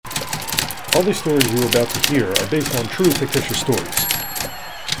All the stories you are about to hear are based on true fictitious stories.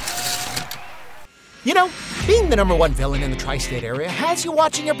 You know, being the #1 villain in the tri-state area has you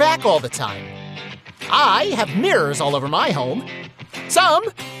watching your back all the time. I have mirrors all over my home. Some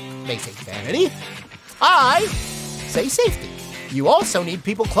may say vanity. I say safety. You also need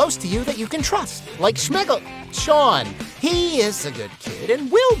people close to you that you can trust, like Schmegel. Sean, he is a good kid and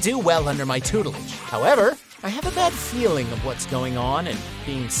will do well under my tutelage. However, I have a bad feeling of what's going on and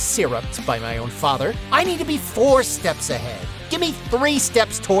being syruped by my own father. I need to be 4 steps ahead. Give me 3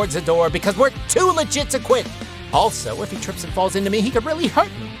 steps towards the door because we're too legit to quit. Also, if he trips and falls into me, he could really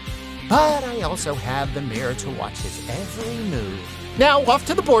hurt me. But I also have the mirror to watch his every move. Now, off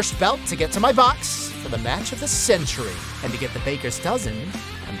to the Borcht Belt to get to my box for the match of the century and to get the baker's dozen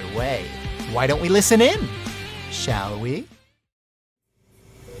underway. Why don't we listen in? Shall we?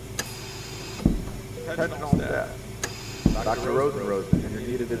 Attention all staff. Dr. Rosen, you're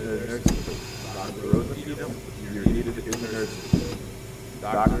needed in the nursing home. Dr. Rosen, you're needed in the nursing home.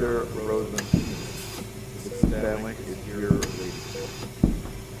 Dr. Rosen, Mrs. Stanley is your lady.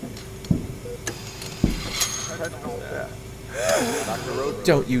 Attention all staff. Dr. Rosen.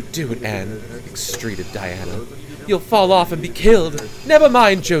 Don't you do it, Anne, extreated Diana. You'll fall off and be killed. Never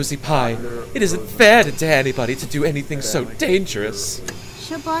mind, Josie Pye. It isn't fair to dare anybody to do anything so dangerous.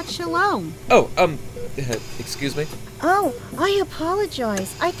 Shabbat shalom. Oh, excuse me? Oh, I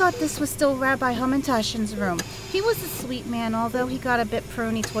apologize. I thought this was still Rabbi Hamantashen's room. He was a sweet man, although he got a bit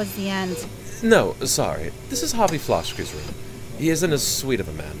pruny towards the end. No, sorry. This is Harvey Flaczki's room. He isn't as sweet of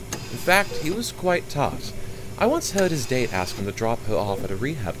a man. In fact, he was quite tart. I once heard his date ask him to drop her off at a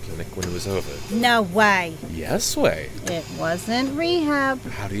rehab clinic when it was over. No way. Yes way. It wasn't rehab.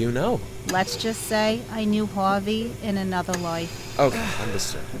 How do you know? Let's just say I knew Harvey in another life. Okay,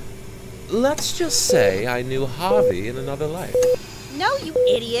 understood. Let's just say I knew Harvey in another life. No, you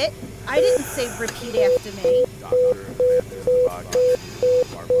idiot. I didn't say repeat after me.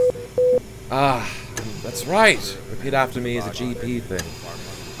 Ah, that's right. Repeat after me is a GP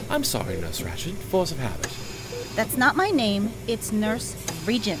thing. I'm sorry, Nurse Ratched. Force of habit. That's not my name. It's Nurse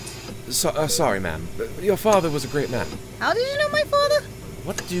Regent. Sorry, ma'am. Your father was a great man. How did you know my father?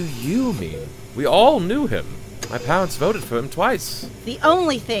 What do you mean? We all knew him. My parents voted for him twice. The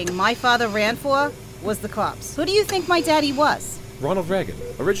only thing my father ran for was the cops. Who do you think my daddy was? Ronald Reagan,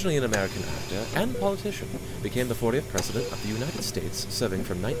 originally an American actor and politician, became the 40th President of the United States, serving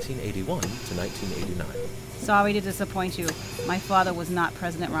from 1981 to 1989. Sorry to disappoint you. My father was not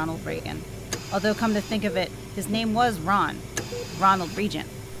President Ronald Reagan. Although, come to think of it, his name was Ronald Regent.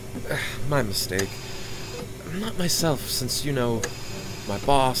 My mistake. I'm not myself since, you know, my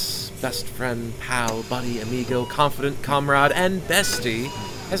boss, best friend, pal, buddy, amigo, confidant, comrade, and bestie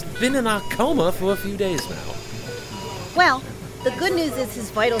has been in a coma for a few days now. Well, the good news is his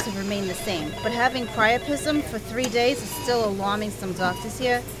vitals have remained the same, but having priapism for 3 days is still alarming some doctors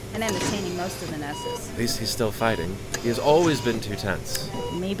here and entertaining most of the nurses. At least he's still fighting. He has always been too tense.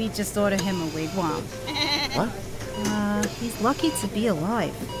 Maybe just order him a wigwam. What? He's lucky to be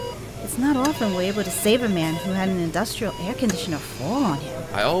alive. It's not often we're able to save a man who had an industrial air conditioner fall on him.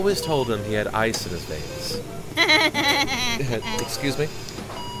 I always told him he had ice in his veins. Excuse me?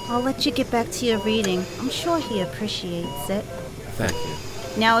 I'll let you get back to your reading. I'm sure he appreciates it. Thank you.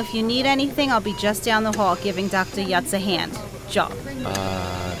 Now, if you need anything, I'll be just down the hall giving Dr. Yutz a hand. Job.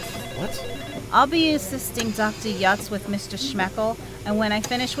 What? I'll be assisting Dr. Yutz with Mr. Schmeckel, and when I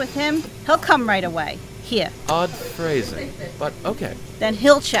finish with him, he'll come right away. Here. Odd phrasing, but okay. Then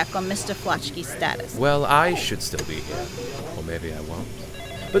he'll check on Mr. Flaczki's status. Well, I should still be here. Or maybe I won't.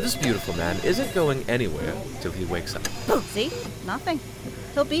 But this beautiful man isn't going anywhere till he wakes up. See? Nothing.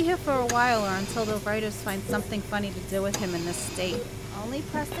 He'll be here for a while or until the writers find something funny to do with him in this state. Only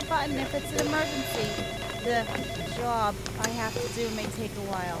press the button if it's an emergency. The job I have to do may take a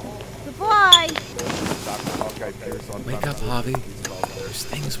while. Goodbye! Wake up, Harvey. There's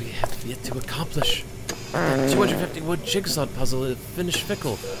things we have yet to accomplish. That 250 wood jigsaw puzzle at Finnish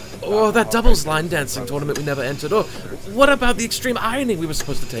Fickle. Or that doubles line dancing tournament we never entered. Or what about the extreme ironing we were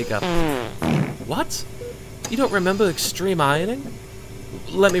supposed to take up? What? You don't remember extreme ironing?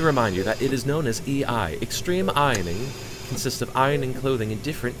 Let me remind you that it is known as EI. Extreme ironing consists of ironing clothing in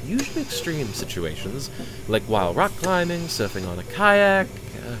different, usually extreme situations, like while rock climbing, surfing on a kayak.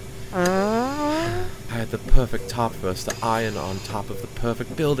 I had the perfect top for us to iron on top of the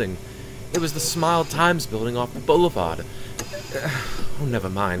perfect building. It was the Smile Times building off the boulevard. Oh, never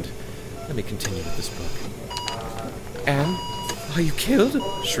mind. Let me continue with this book. Anne, are you killed?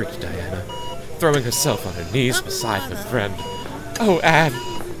 Shrieked Diana, throwing herself on her knees beside her friend. Oh, Anne,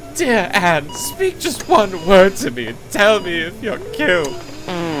 dear Anne, speak just one word to me and tell me if you're killed.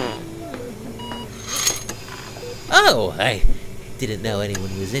 Oh, I didn't know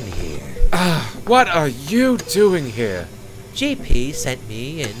anyone was in here. What are you doing here? GP sent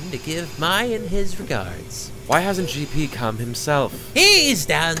me in to give my and his regards. Why hasn't GP come himself? He's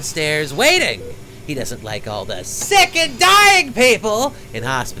downstairs waiting. He doesn't like all the sick and dying people in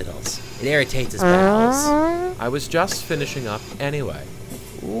hospitals. It irritates his bowels. I was just finishing up anyway.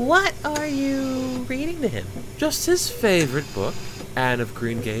 What are you reading to him? Just his favorite book, Anne of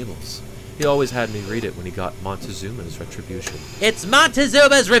Green Gables. He always had me read it when he got Montezuma's retribution. It's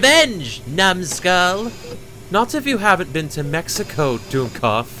Montezuma's revenge, numbskull. Not if you haven't been to Mexico,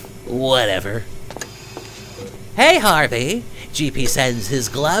 Doomkoff. Whatever. Hey, Harvey. GP sends his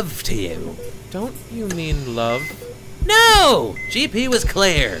glove to you. Don't you mean love? No! GP was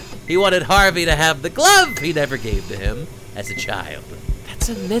clear. He wanted Harvey to have the glove he never gave to him as a child. That's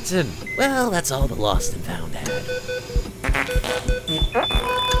a mitten. Well, that's all the lost and found had.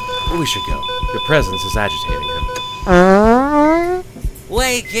 We should go. Your presence is agitating him.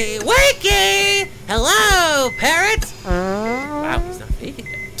 Wakey, wakey! Hello, parrot! Wow, he's not faking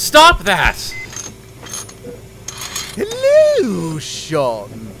it. Stop that! Hello,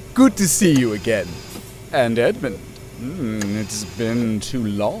 Sean. Good to see you again. And Edmund. It's been too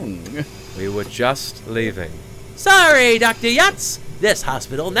long. We were just leaving. Sorry, Dr. Yutz. This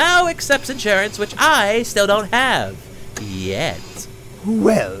hospital now accepts insurance, which I still don't have. Yet.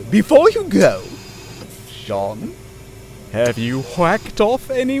 Well, before you go, Sean, have you whacked off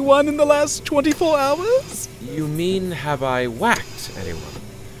anyone in the last 24 hours? You mean, have I whacked anyone?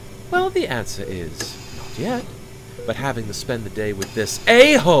 Well, the answer is not yet. But having to spend the day with this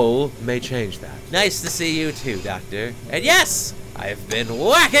a-hole may change that. Nice to see you too, Doctor. And yes, I've been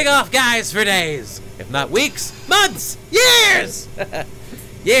whacking off guys for days. If not weeks, months, years!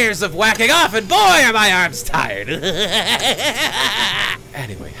 Years of whacking off, and boy, are my arms tired.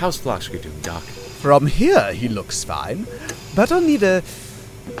 Anyway, how's Flaczki doing, Doc? From here, he looks fine, but I'll need a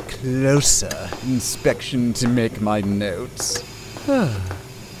closer inspection to make my notes.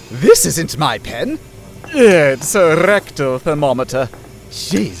 This isn't my pen. It's a rectal thermometer.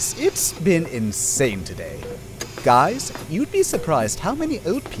 Jeez, it's been insane today. Guys, you'd be surprised how many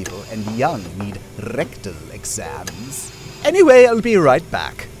old people and young need rectal exams. Anyway, I'll be right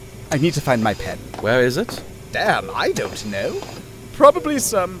back. I need to find my pen. Where is it? Damn, I don't know. Probably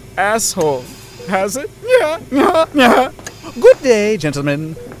some asshole has it. Yeah. Good day,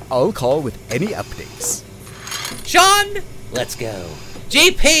 gentlemen. I'll call with any updates. Sean, let's go.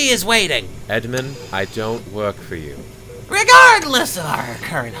 GP is waiting. Edmund, I don't work for you. Regardless of our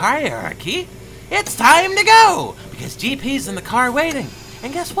current hierarchy, it's time to go, because GP's in the car waiting.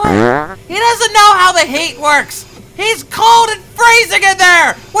 And guess what? He doesn't know how the heat works. He's cold and freezing in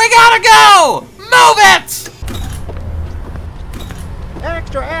there. We gotta go. Move it.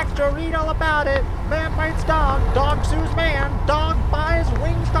 Extra, read all about it. Man bites dog, dog sues man, dog buys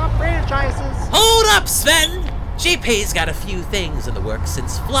Wingstop franchises. Hold up, Sven. GP's got a few things in the works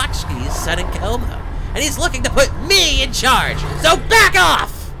since Flaczki's son in coma, and he's looking to put me in charge, so back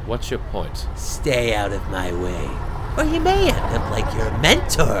off! What's your point? Stay out of my way, or you may end up like your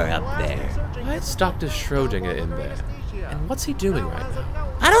mentor up there. Why is Dr. Schrodinger in there? And what's he doing right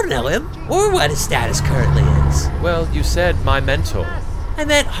now? I don't know him, or what his status currently is. Well, you said my mentor. I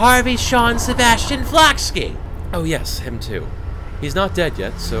meant Harvey Sean Sebastian Flaczki. Oh yes, him too. He's not dead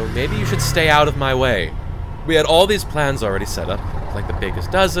yet, so maybe you should stay out of my way. We had all these plans already set up, like the Baker's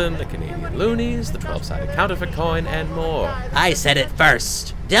Dozen, the Canadian Loonies, the 12-sided counterfeit coin, and more. I said it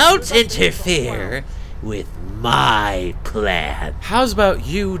first. Don't interfere with my plan. How's about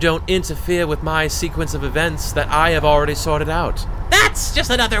you don't interfere with my sequence of events that I have already sorted out? That's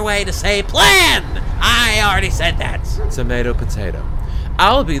just another way to say plan. I already said that. Tomato, potato.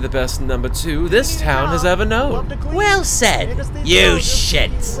 I'll be the best number 2 this town has ever known. Well said, you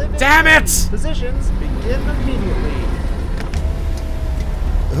shit. Damn it! Positions begin immediately.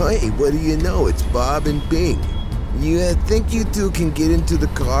 Hey, what do you know? It's Bob and Bing. You think you two can get into the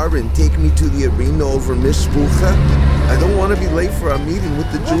car and take me to the arena over Miss Spucha? I don't want to be late for our meeting with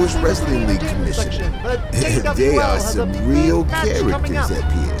the Jewish Wrestling League Commission. They are some real characters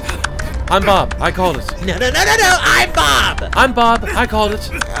up here. I'm Bob. I called it. No, I'm Bob. I'm Bob. I called it.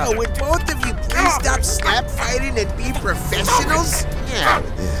 Oh, would both of you please stop slap fighting and be professionals? Yeah.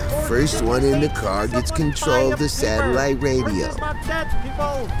 First one in the car gets control of the satellite radio.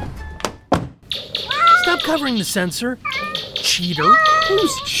 Stop covering the sensor, cheater.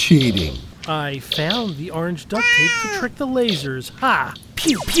 Who's cheating? I found the orange duct tape to trick the lasers. Ha!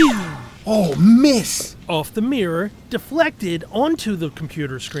 Pew pew! Oh, miss! Off the mirror, deflected onto the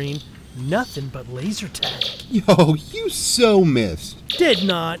computer screen. Nothing but laser tag. Yo, you so missed. Did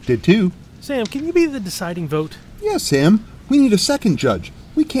not. Did too. Sam, can you be the deciding vote? Yes, Sam. We need a second judge.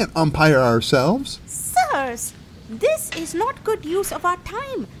 We can't umpire ourselves. Sirs, this is not good use of our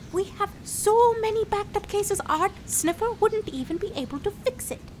time. We have so many backed up cases, Art Sniffer wouldn't even be able to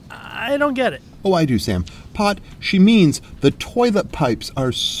fix it. I don't get it. Oh, I do, Sam. Pot, she means the toilet pipes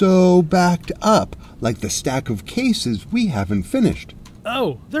are so backed up, like the stack of cases we haven't finished.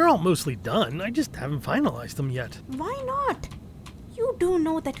 Oh, they're all mostly done. I just haven't finalized them yet. Why not? You do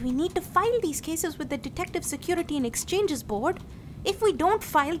know that we need to file these cases with the Detective Security and Exchanges Board. If we don't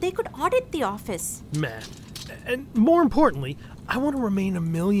file, they could audit the office. Meh. And more importantly, I want to remain a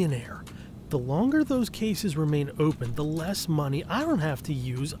millionaire. The longer those cases remain open, the less money I don't have to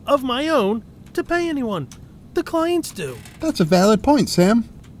use of my own to pay anyone. The clients do. That's a valid point, Sam.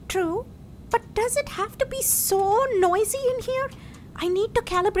 True, but does it have to be so noisy in here? I need to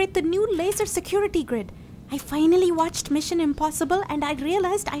calibrate the new laser security grid. I finally watched Mission Impossible and I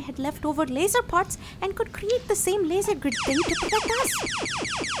realized I had leftover laser parts and could create the same laser grid thing to protect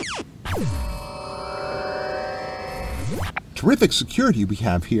us. Terrific security we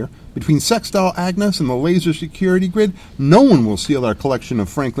have here. Between Sex Doll Agnes and the laser security grid, no one will steal our collection of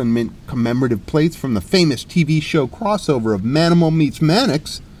Franklin Mint commemorative plates from the famous TV show crossover of Manimal meets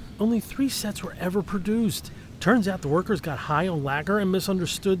Mannix. Only 3 sets were ever produced. Turns out the workers got high on lacquer and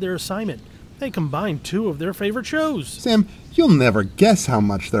misunderstood their assignment. They combined 2 of their favorite shows. Sam, you'll never guess how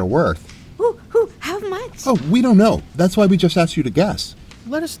much they're worth. How much? Oh, we don't know. That's why we just asked you to guess.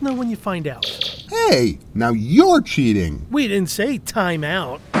 Let us know when you find out. Hey, now you're cheating. We didn't say time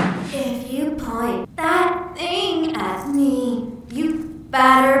out. If you point that thing at me, you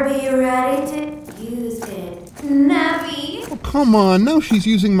better be ready to use it. Nebby. Oh, come on. Now she's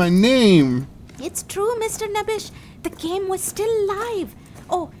using my name. It's true, Mr. Nebbish. The game was still live.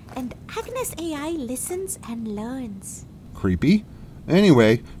 Oh, and Agnes AI listens and learns. Creepy.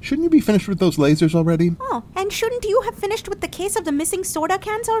 Anyway, shouldn't you be finished with those lasers already? Oh, and shouldn't you have finished with the case of the missing soda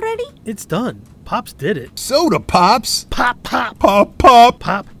cans already? It's done. Pops did it. Soda Pops? Pop, pop. Pop, pop.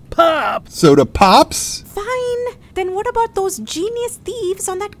 Pop, pop. Soda Pops? Fine. Then what about those genius thieves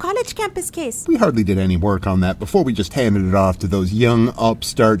on that college campus case? We hardly did any work on that before we just handed it off to those young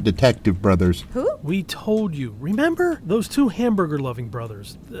upstart detective brothers. Who? We told you. Remember? Those 2 hamburger-loving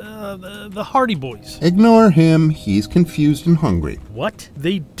brothers. The Hardy Boys. Ignore him. He's confused and hungry. What?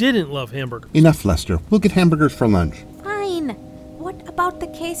 They didn't love hamburgers. Enough, Lester. We'll get hamburgers for lunch. Fine. What about the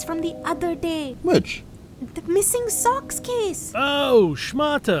case from the other day? Which? The missing socks case. Oh,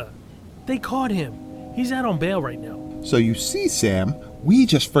 Schmata. They caught him. He's out on bail right now. So you see, Sam, we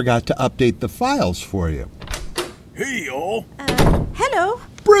just forgot to update the files for you. Hey, y'all. Hello.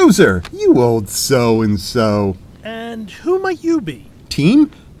 Bruiser, you old so-and-so. And who might you be? Team,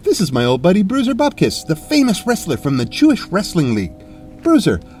 this is my old buddy Bruiser Bupkis, the famous wrestler from the Jewish Wrestling League.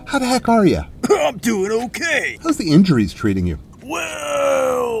 Bruiser, how the heck are you? I'm doing okay. How's the injuries treating you?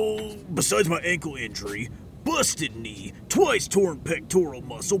 Well, besides my ankle injury, busted knee, twice torn pectoral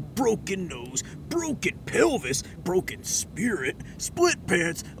muscle, broken nose, broken pelvis, broken spirit, split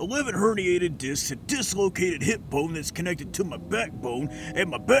pants, 11 herniated discs, a dislocated hip bone that's connected to my backbone, and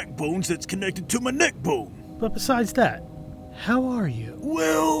my backbones that's connected to my neck bone. But besides that, how are you?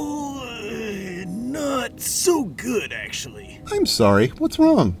 Well, not so good, actually. I'm sorry, what's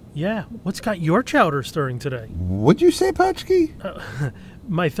wrong? Yeah, what's got your chowder stirring today? What'd you say, Potchki?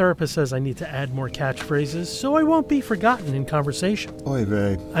 My therapist says I need to add more catchphrases so I won't be forgotten in conversation. Oy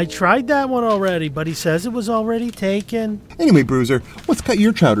vey. I tried that one already, but he says it was already taken. Anyway, Bruiser, what's got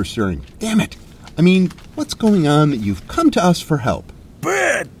your chowder stirring? Damn it. I mean, what's going on that you've come to us for help?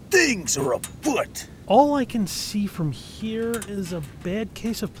 Bad things are afoot. All I can see from here is a bad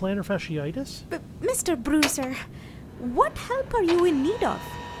case of plantar fasciitis. But Mr. Bruiser, what help are you in need of?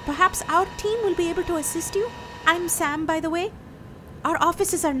 Perhaps our team will be able to assist you? I'm Sam, by the way. Our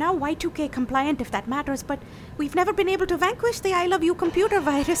offices are now Y2K compliant, if that matters, but we've never been able to vanquish the I Love You computer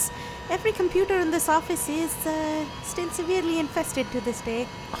virus. Every computer in this office is still severely infested to this day.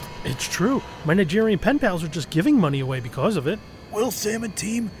 It's true. My Nigerian pen pals are just giving money away because of it. Well, Sam and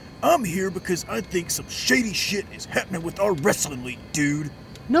team, I'm here because I think some shady shit is happening with our wrestling league, dude.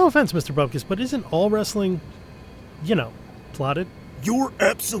 No offense, Mr. Bupkis, but isn't all wrestling, plotted? You're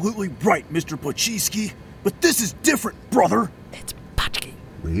absolutely right, Mr. Potchki, but this is different, brother. It's Potchki.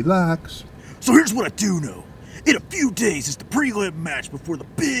 Relax. So here's what I do know. In a few days is the prelim match before the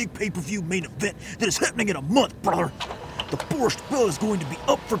big pay-per-view main event that is happening in a month, brother. The Borcht Belt is going to be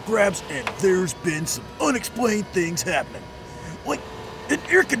up for grabs, and there's been some unexplained things happening. Like an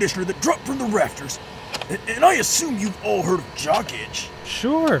air conditioner that dropped from the rafters. And I assume you've all heard of jock itch.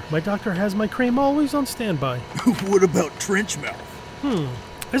 Sure, my doctor has my cream always on standby. What about trench mouth?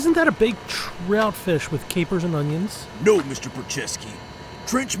 Isn't that a big route fish with capers and onions? No, Mr. Prcheski.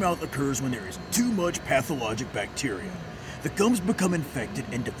 Trench mouth occurs when there is too much pathologic bacteria. The gums become infected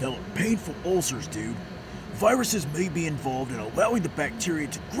and develop painful ulcers, dude. Viruses may be involved in allowing the bacteria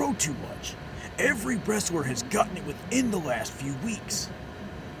to grow too much. Every wrestler has gotten it within the last few weeks.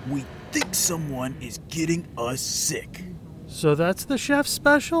 We think someone is getting us sick. So that's the chef's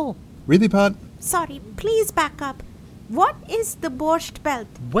special? Really, Pot? Sorry, please back up. What is the Borcht Belt?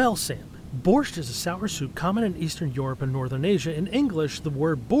 Well, Sam, borscht is a sour soup common in Eastern Europe and Northern Asia. In English, the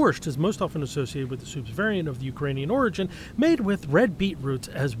word borscht is most often associated with the soup's variant of the Ukrainian origin, made with red beetroots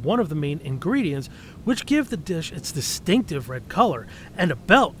as one of the main ingredients, which give the dish its distinctive red color. And a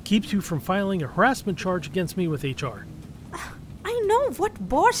belt keeps you from filing a harassment charge against me with HR. I know what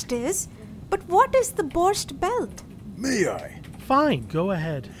borscht is, but what is the Borcht Belt? May I? Fine, go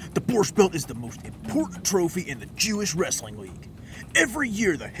ahead. The Borcht Belt is the most important trophy in the Jewish Wrestling League. Every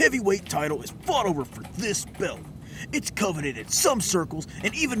year, the heavyweight title is fought over for this belt. It's coveted in some circles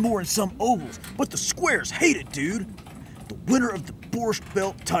and even more in some ovals, but the squares hate it, dude. The winner of the Borcht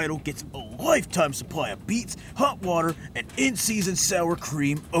Belt title gets a lifetime supply of beets, hot water, and in-season sour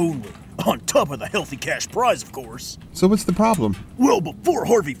cream only. On top of the healthy cash prize, of course. So what's the problem? Well, before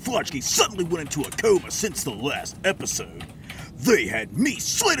Harvey Flaczki suddenly went into a coma since the last episode, they had me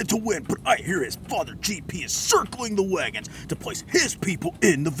slated to win, but I hear his father GP is circling the wagons to place his people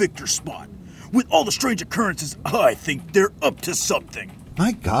in the victor spot. With all the strange occurrences, I think they're up to something.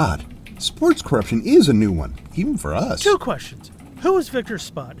 My God, sports corruption is a new one, even for us. 2 questions. Who was Victor's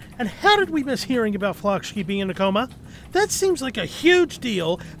spot, and how did we miss hearing about Flaczki being in a coma? That seems like a huge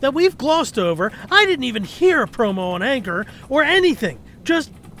deal that we've glossed over. I didn't even hear a promo on Anchor or anything.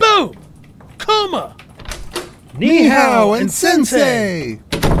 Just boom! Coma! Ni hao and sensei!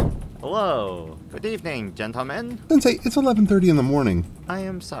 Hello. Good evening, gentlemen. Sensei, it's 11:30 in the morning. I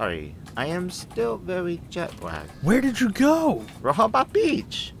am sorry. I am still very jet-lagged. Where did you go? Rehoboth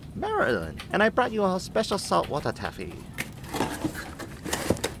Beach, Maryland. And I brought you a special saltwater taffy.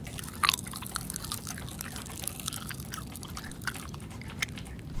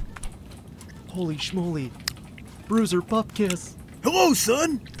 Holy schmoly. Bruiser Bupkis. Hello,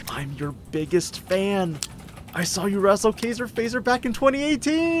 son! I'm your biggest fan. I saw you wrestle Kaiser Phaser back in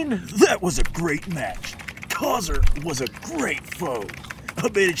 2018. That was a great match. Kaiser was a great foe. I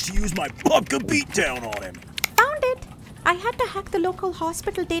managed to use my Bupka beatdown on him. Found it! I had to hack the local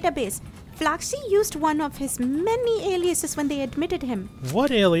hospital database. Flaczki used one of his many aliases when they admitted him.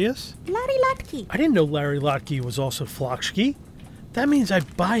 What alias? Larry Latke. I didn't know Larry Latke was also Flaczki. That means I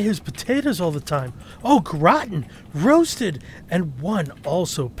buy his potatoes all the time. Oh, gratin, roasted, and one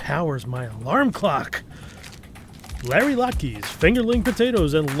also powers my alarm clock. Larry Latke's fingerling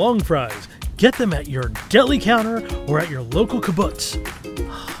potatoes and long fries. Get them at your deli counter or at your local kibbutz.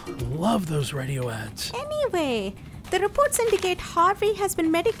 Love those radio ads. Anyway, the reports indicate Harvey has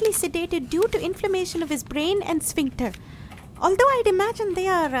been medically sedated due to inflammation of his brain and sphincter. Although I'd imagine they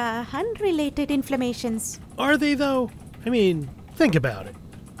are unrelated inflammations. Are they, though? I mean, think about it.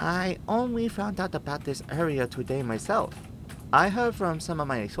 I only found out about this area today myself. I heard from some of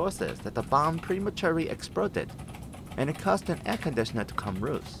my sources that the bomb prematurely exploded, and it caused an air conditioner to come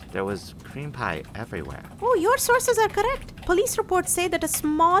loose. There was cream pie everywhere. Oh, your sources are correct. Police reports say that a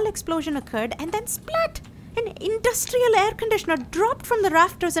small explosion occurred and then splat. An industrial air conditioner dropped from the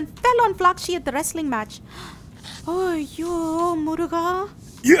rafters and fell on Flaczki at the wrestling match. Oh, yo, Muruga.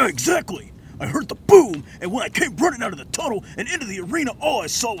 Yeah, exactly. I heard the boom, and when I came running out of the tunnel and into the arena, all I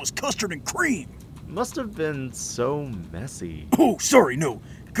saw was custard and cream. Must have been so messy. Oh, sorry, no.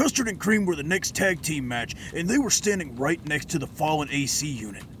 Custard and Cream were the next tag team match, and they were standing right next to the fallen AC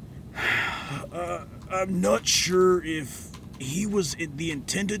unit. I'm not sure if he was the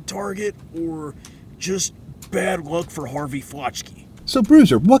intended target or just bad luck for Harvey Flaczki. So,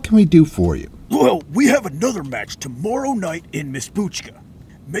 Bruiser, what can we do for you? Well, we have another match tomorrow night in Miss Buchka.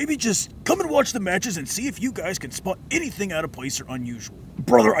 Maybe just come and watch the matches and see if you guys can spot anything out of place or unusual.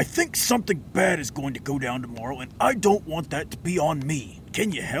 Brother, I think something bad is going to go down tomorrow, and I don't want that to be on me.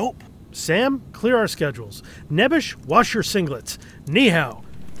 Can you help? Sam, clear our schedules. Nebish, wash your singlets. Ni hao,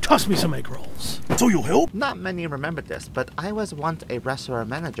 toss me some egg rolls. So you'll help? Not many remember this, but I was once a restaurant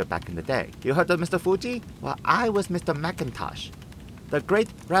manager back in the day. You heard of Mr. Fuji? Well, I was Mr. McIntosh. The great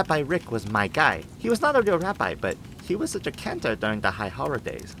Rabbi Rick was my guy. He was not a real rabbi, but he was such a cantor during the high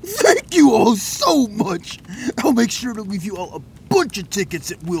holidays. Thank you all so much. I'll make sure to leave you all a bunch of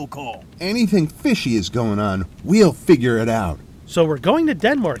tickets at will call. Anything fishy is going on, we'll figure it out. So we're going to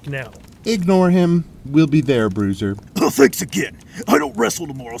Denmark now. Ignore him. We'll be there, Bruiser. Thanks again. I don't wrestle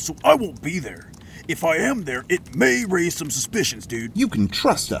tomorrow, so I won't be there. if I am there, it may raise some suspicions, dude. You can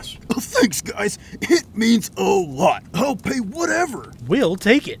trust us. Thanks, guys. It means a lot. I'll pay whatever. We'll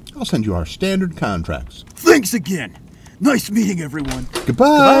take it. I'll send you our standard contracts. Thanks again. Nice meeting everyone.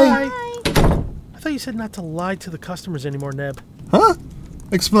 Goodbye. I thought you said not to lie to the customers anymore, Neb. Huh?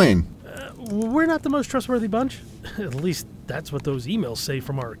 Explain. We're not the most trustworthy bunch. At least that's what those emails say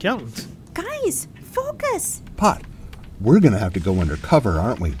from our accountants. Guys, focus. Pot, we're gonna have to go undercover,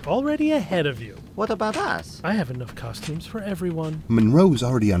 aren't we? Already ahead of you. What about us? I have enough costumes for everyone. Monroe's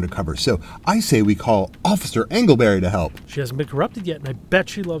already undercover, so I say we call Officer Engleberry to help. She hasn't been corrupted yet, and I bet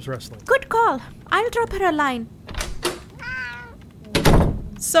she loves wrestling. Good call. I'll drop her a line.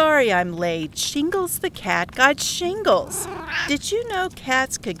 Sorry I'm late. Shingles the cat got shingles. Did you know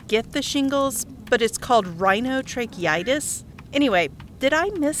cats could get the shingles, but it's called rhinotracheitis? Anyway, did I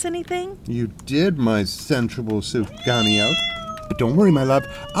miss anything? You did, my sensual Sufganio. But don't worry, my love.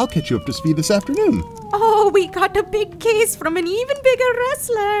 I'll catch you up to speed this afternoon. Oh, we got a big case from an even bigger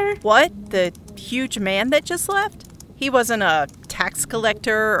wrestler. What? The huge man that just left? He wasn't a tax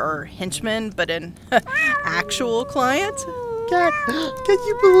collector or henchman, but an actual client? Can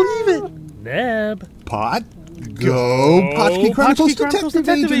you believe it? Neb. Pot? Go Potchki Chronicles Detective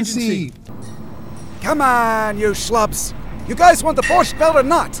Agency. Come on, you schlubs. You guys want the Borcht Belt or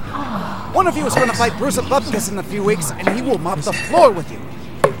not? One of you is going to fight Bruiser Bupkis in a few weeks, and he will mop the floor with you.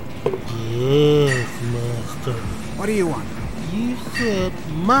 Yes, Master. What do you want? You said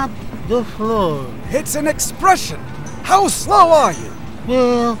mop the floor. It's an expression. How slow are you?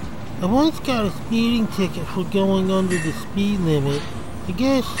 Well, I once got a speeding ticket for going under the speed limit. I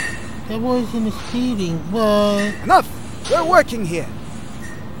guess that wasn't a speeding, but... Enough! We're working here.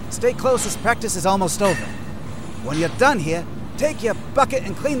 Stay close as practice is almost over. When you're done here, take your bucket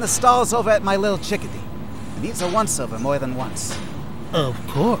and clean the stalls over at my little chickadee. It needs a once-over more than once. Of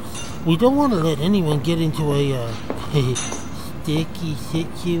course. We don't want to let anyone get into a, sticky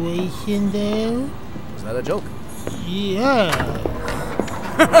situation there. Is that a joke? Yeah.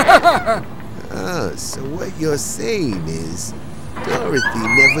 So what you're saying is Dorothy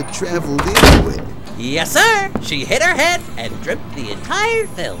never traveled into it. Yes, sir. She hit her head and dripped the entire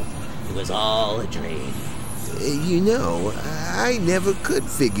film. It was all a dream. You know, I never could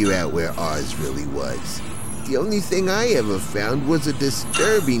figure out where Oz really was. The only thing I ever found was a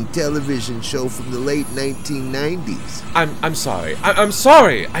disturbing television show from the late 1990s. I'm sorry. I'm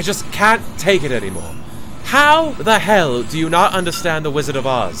sorry. I just can't take it anymore. How the hell do you not understand The Wizard of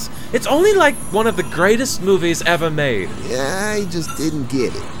Oz? It's only like one of the greatest movies ever made. Yeah, I just didn't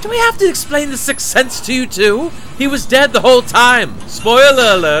get it. Do we have to explain The Sixth Sense to you too? He was dead the whole time.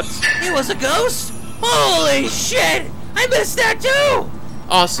 Spoiler alert. He was a ghost? Holy shit! I missed that too!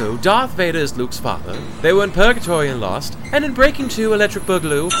 Also, Darth Vader is Luke's father. They were in Purgatory and Lost, and in Breaking 2 Electric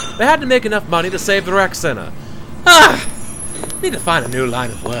Boogaloo, they had to make enough money to save the rec center. Need to find a new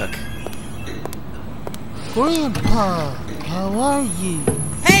line of work. Grandpa, how are you?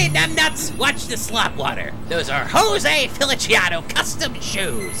 Hey, numbnuts! Watch the slop water. Those are Jose Feliciano custom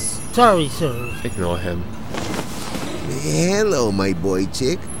shoes. Sorry, sir. Ignore him. Hello, my boy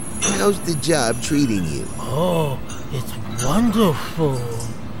chick. How's the job treating you? Oh, it's wonderful.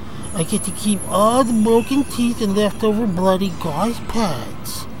 I get to keep all the broken teeth and leftover bloody gauze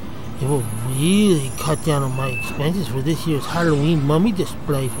pads. It will really cut down on my expenses for this year's Halloween mummy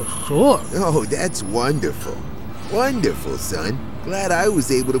display for sure. Oh, that's wonderful. Wonderful, son. Glad I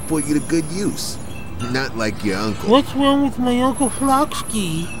was able to put you to good use. Not like your uncle. What's wrong with my Uncle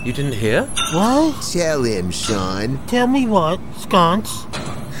Flaczki? You didn't hear? What? Tell him, Sean. Tell me what, sconce?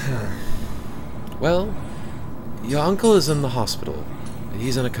 Well, your uncle is in the hospital.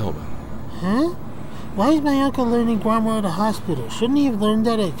 He's in a coma. Huh? Why is my uncle learning grammar at a hospital? Shouldn't he have learned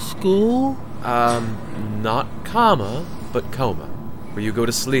that at school? Not comma, but coma, where you go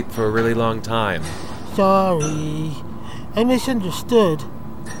to sleep for a really long time. Sorry. I misunderstood.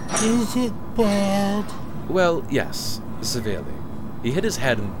 Is it bad? Well, yes, severely. He hit his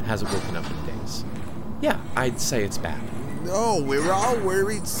head and hasn't woken up in days. Yeah, I'd say it's bad. No, we're all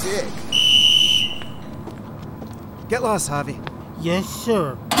worried sick. Get lost, Harvey. Yes,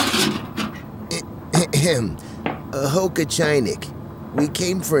 sir. Hoka Chinik. We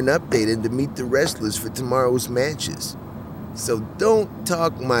came for an update and to meet the wrestlers for tomorrow's matches. So don't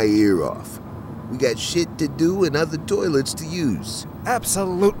talk my ear off. We got shit to do and other toilets to use.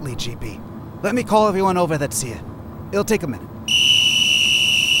 Absolutely, GP. Let me call everyone over that's here. It'll take a minute.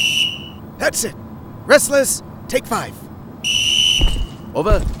 That's it. Wrestlers, take 5.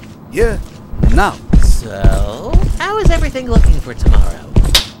 Over. Here. Now. So, how is everything looking for tomorrow?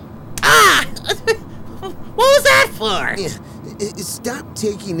 Ah! What was that for? Stop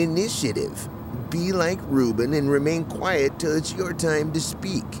taking initiative. be like Reuben and remain quiet till it's your time to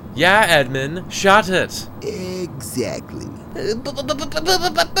speak. Yeah, Edmund, shut it. Exactly.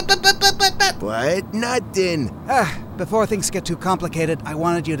 What? Nothing. Before things get too complicated, I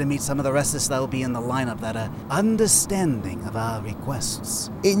wanted you to meet some of the restless that will be in the lineup that are understanding of our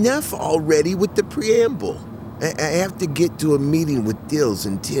requests. Enough already with the preamble. I have to get to a meeting with Dills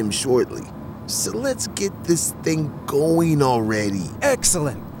and Tim shortly. So let's get this thing going already.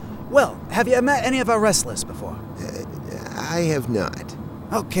 Excellent. Well, have you met any of our wrestlers before? I have not.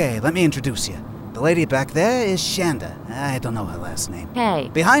 Okay, let me introduce you. The lady back there is Shanda. I don't know her last name. Hey.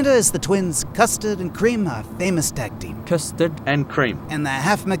 Behind her is the twins Custard and Cream, our famous tag team. Custard and Cream. And the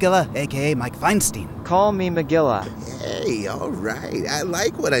half Megilla, aka Mike Feinstein. Call me Megilla. Hey, all right. I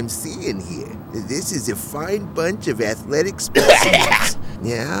like what I'm seeing here. This is a fine bunch of athletic specimens.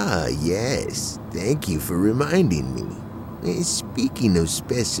 Yes. Thank you for reminding me. Speaking of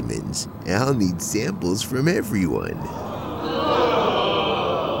specimens, I'll need samples from everyone.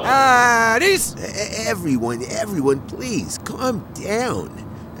 Everyone, please, calm down.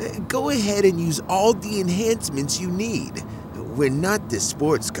 Go ahead and use all the enhancements you need. We're not the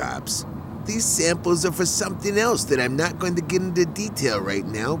sports cops. These samples are for something else that I'm not going to get into detail right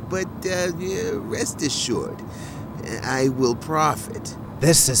now, but rest assured, I will profit.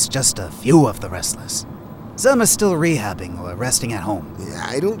 This is just a few of the wrestlers. Some are still rehabbing or resting at home.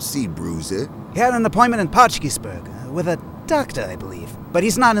 I don't see Bruiser. He had an appointment in Potchkisburg with a doctor, I believe. But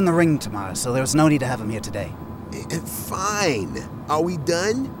he's not in the ring tomorrow, so there was no need to have him here today. Fine. Are we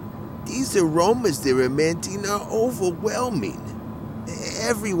done? These aromas they're emitting are overwhelming.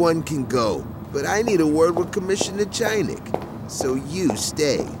 Everyone can go, but I need a word with Commissioner Chinik, so you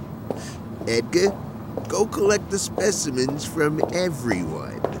stay. Edgar, go collect the specimens from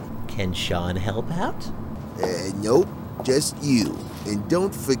everyone. Can Sean help out? Nope, just you. And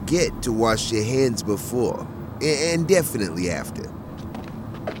don't forget to wash your hands before, and definitely after.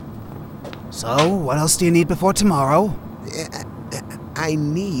 So, what else do you need before tomorrow? I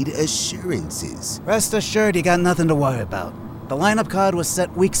need assurances. Rest assured you got nothing to worry about. The lineup card was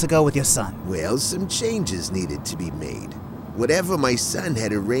set weeks ago with your son. Well, some changes needed to be made. Whatever my son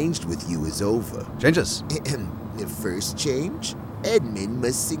had arranged with you is over. Changes? The first change? Edmund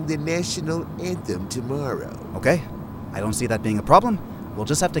must sing the national anthem tomorrow. Okay. I don't see that being a problem. We'll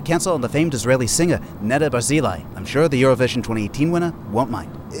just have to cancel on the famed Israeli singer, Neda Barzilai. I'm sure the Eurovision 2018 winner won't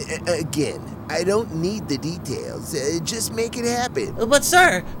mind. Again, I don't need the details. Just make it happen. But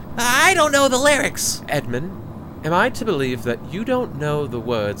sir, I don't know the lyrics. Edmund, am I to believe that you don't know the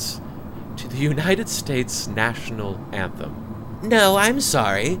words to the United States national anthem? No, I'm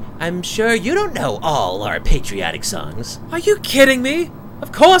sorry. I'm sure you don't know all our patriotic songs. Are you kidding me?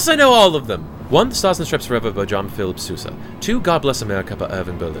 Of course I know all of them. 1, The Stars and Stripes Forever by John Philip Sousa. 2, God Bless America by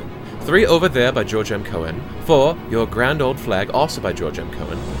Irving Berlin. 3, Over There by George M. Cohen. 4, Your Grand Old Flag, also by George M.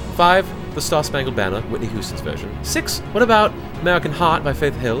 Cohen. 5, The Star Spangled Banner, Whitney Houston's version. 6, what about American Heart by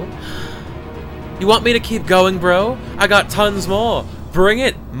Faith Hill? You want me to keep going, bro? I got tons more. Bring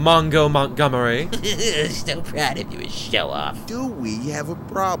it, Mongo Montgomery. So proud of you, a show-off. Do we have a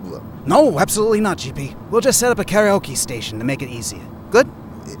problem? No, absolutely not, GP. We'll just set up a karaoke station to make it easier. Good?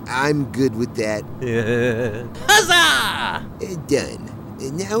 I'm good with that. Huzzah! Done.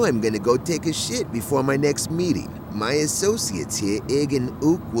 Now I'm gonna go take a shit before my next meeting. My associates here, Ig and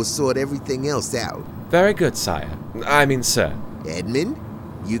Ook, will sort everything else out. Very good, sire. I mean, sir. Edmund,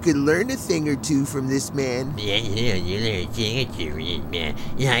 you could learn a thing or two from this man. Yeah, you learn a thing or two, man.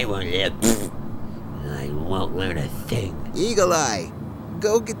 I won't learn a thing. Eagle Eye,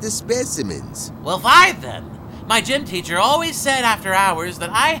 go get the specimens. Well, fine then. My gym teacher always said after hours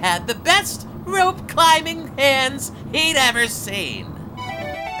that I had the best rope climbing hands he'd ever seen.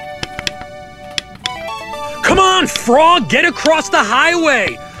 Come on, Frog, get across the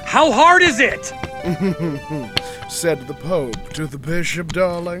highway! How hard is it? Said the Pope to the Bishop,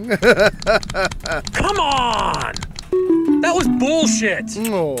 darling. Come on! That was bullshit!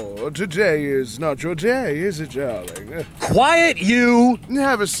 Oh, today is not your day, is it, darling? Quiet, you!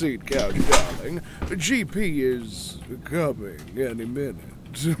 Have a seat, Couch, darling. GP is coming any minute.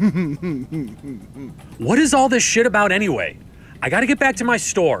 What is all this shit about anyway? I gotta get back to my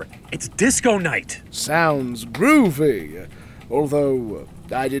store. It's disco night. Sounds groovy. Although,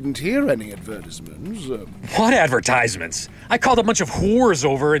 I didn't hear any advertisements. What advertisements? I called a bunch of whores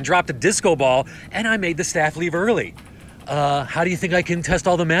over and dropped a disco ball, and I made the staff leave early. How do you think I can test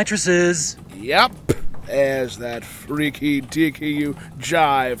all the mattresses? Yep. As that freaky deaky you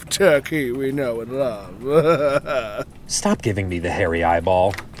jive turkey we know and love. Stop giving me the hairy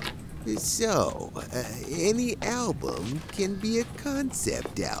eyeball. So, any album can be a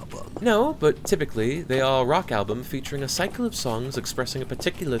concept album. No, but typically they are a rock album featuring a cycle of songs expressing a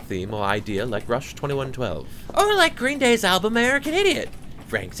particular theme or idea, like Rush 2112. Or like Green Day's album American Idiot.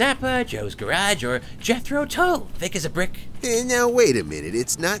 Frank Zappa, Joe's Garage, or Jethro Tull, Thick as a Brick. Now wait a minute,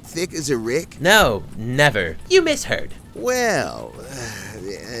 it's not Thick as a Rick? No, never. You misheard. Well,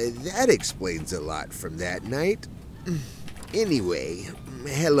 that explains a lot from that night. Anyway,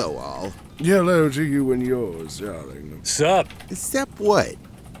 hello all. Hello to you and yours, darling. Sup? Sup what?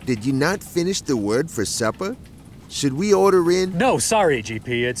 Did you not finish the word for supper? Should we order in? No, sorry,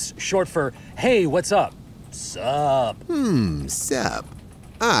 GP. It's short for, hey, what's up? Sup? Sup.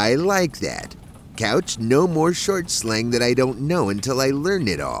 I like that. Couch, no more short slang that I don't know until I learn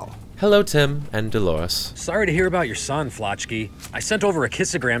it all. Hello, Tim and Dolores. Sorry to hear about your son, Flaczki. I sent over a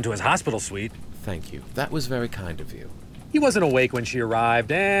kissogram to his hospital suite. Thank you. That was very kind of you. He wasn't awake when she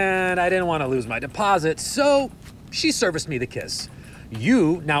arrived, and I didn't want to lose my deposit, so she serviced me the kiss.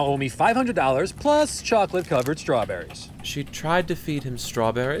 You now owe me $500 plus chocolate-covered strawberries. She tried to feed him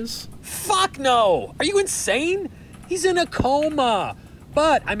strawberries? Fuck no! Are you insane? He's in a coma.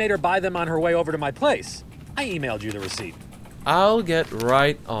 But I made her buy them on her way over to my place. I emailed you the receipt. I'll get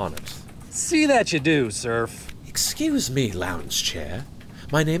right on it. See that you do, Surf. Excuse me, lounge chair.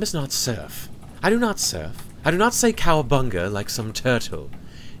 My name is not Surf. I do not surf. I do not say cowabunga like some turtle.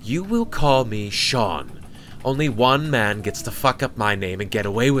 You will call me Sean. Only one man gets to fuck up my name and get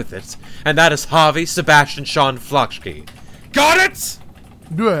away with it, and that is Harvey Sebastian Sean Flaczki. Got it?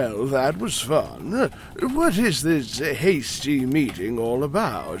 Well, that was fun. What is this hasty meeting all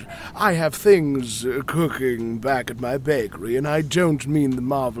about? I have things cooking back at my bakery, and I don't mean the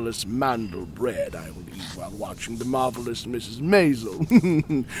marvelous mandel bread I will eat while watching the marvelous Mrs.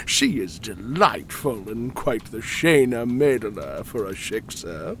 Maisel. She is delightful and quite the Shayna Maidler for a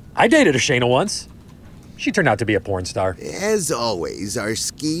shiksa. I dated a Shayna once. She turned out to be a porn star. As always, our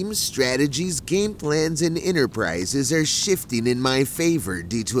schemes, strategies, game plans, and enterprises are shifting in my favor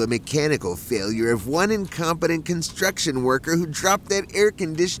due to a mechanical failure of one incompetent construction worker who dropped that air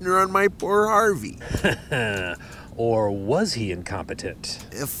conditioner on my poor Harvey. Or was he incompetent?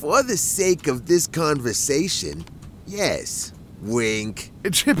 For the sake of this conversation, yes. Wink.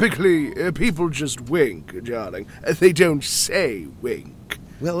 Typically, people just wink, darling. They don't say wink.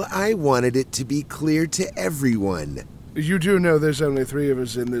 Well, I wanted it to be clear to everyone. You do know there's only 3 of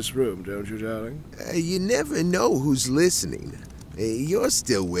us in this room, don't you, darling? You never know who's listening. You're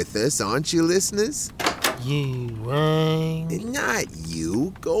still with us, aren't you, listeners? You rang. Not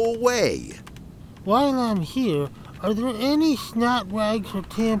you. Go away. While I'm here, are there any snot rags or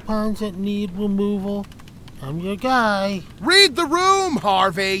tampons that need removal? I'm your guy. Read the room,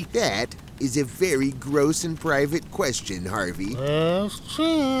 Harvey! That is a very gross and private question, Harvey. Last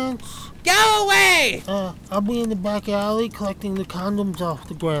chance. Go away! I'll be in the back alley collecting the condoms off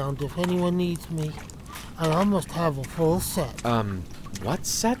the ground if anyone needs me. I almost have a full set. What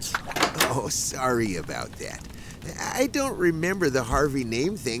set? Oh, sorry about that. I don't remember the Harvey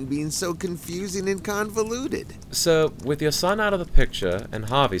name thing being so confusing and convoluted. So, with your son out of the picture and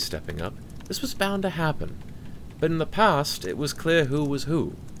Harvey stepping up, this was bound to happen. But in the past, it was clear who was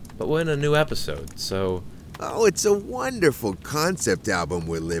who. But we're in a new episode, so... Oh, it's a wonderful concept album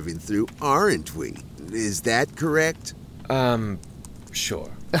we're living through, aren't we? Is that correct?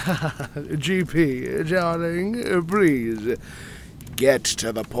 Sure. GP, darling, please, get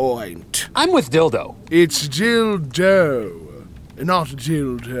to the point. I'm with Dildo. It's dildo, not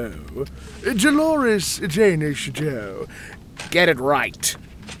dildo. Dolores Danish Joe. Get it right.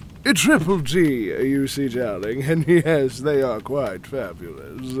 Triple D, you see, darling, and yes, they are quite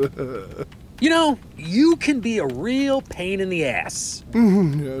fabulous. You know, you can be a real pain in the ass.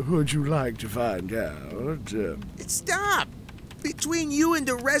 Would you like to find out? Stop! Between you and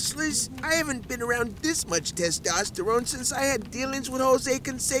the wrestlers, I haven't been around this much testosterone since I had dealings with Jose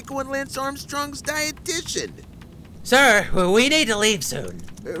Canseco and Lance Armstrong's dietitian. Sir, we need to leave soon.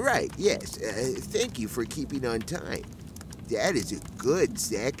 Right, yes. Thank you for keeping on time. That is a good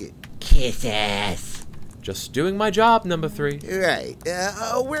second. Kiss ass. Just doing my job, number 3. Right.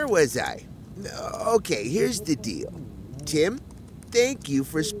 Where was I? Okay, here's the deal. Tim, thank you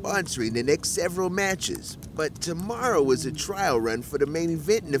for sponsoring the next several matches, but tomorrow is a trial run for the main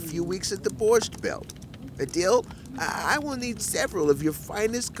event in a few weeks at the Borcht Belt. Adil, I will need several of your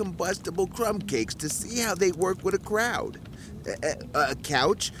finest combustible crumb cakes to see how they work with a crowd.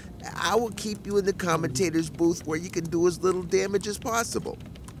 Couch, I will keep you in the commentator's booth where you can do as little damage as possible.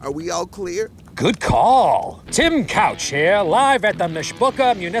 Are we all clear? Good call. Tim Couch here, live at the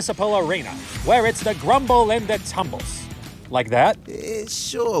Mishbuka Municipal Arena, where it's the grumble and the tumbles. Like that?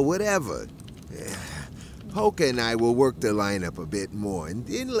 Sure, whatever. Polka and I will work the lineup a bit more, and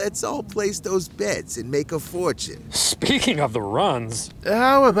then let's all place those bets and make a fortune. Speaking of the runs...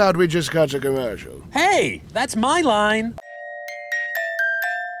 How about we just cut a commercial? Hey, that's my line.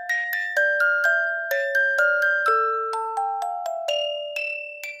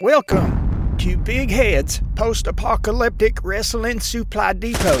 Welcome to Big Head's Post-Apocalyptic Wrestling Supply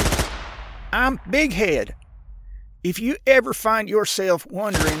Depot. I'm Big Head. If you ever find yourself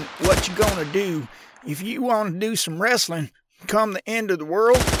wondering what you're gonna do if you want to do some wrestling come the end of the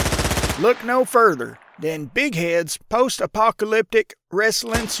world, look no further than Big Head's Post-Apocalyptic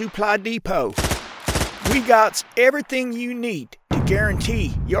Wrestling Supply Depot. We got everything you need to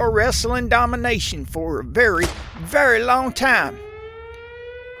guarantee your wrestling domination for a very, very long time.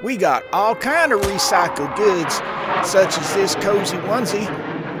 We got all kind of recycled goods, such as this cozy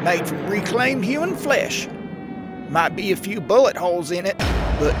onesie made from reclaimed human flesh. Might be a few bullet holes in it,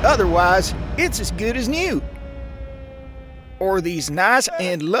 but otherwise, it's as good as new. Or these nice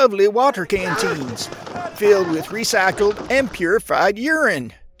and lovely water canteens, filled with recycled and purified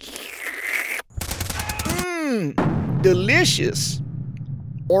urine. Delicious.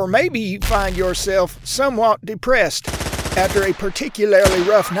 Or maybe you find yourself somewhat depressed after a particularly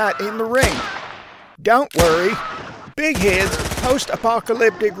rough night in the ring. Don't worry, Big Head's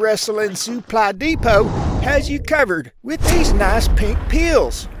Post-Apocalyptic Wrestling Supply Depot has you covered with these nice pink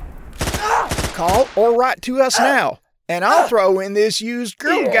pills. Call or write to us now, and I'll throw in this used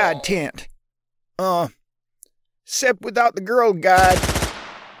Girl Guide tent. Except without the Girl Guide,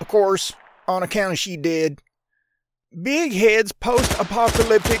 of course, on account of she dead. Big Head's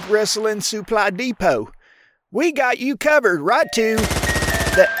Post-Apocalyptic Wrestling Supply Depot. We got you covered right to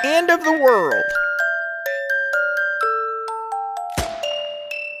the end of the world.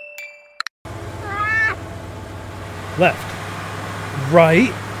 Left.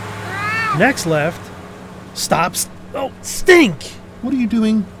 Right. Next left. Stops. Oh, stink! What are you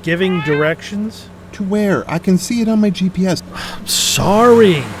doing? Giving directions. To where? I can see it on my GPS. I'm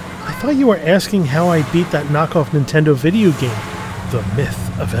sorry. I thought you were asking how I beat that knockoff Nintendo video game, The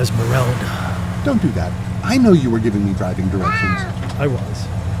Myth of Esmeralda. Don't do that. I know you were giving me driving directions. I was.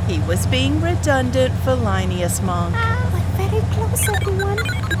 He was being redundant for Linnaeus Monk. But very close, everyone.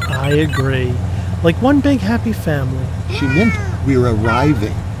 I agree. Like one big happy family. She meant we're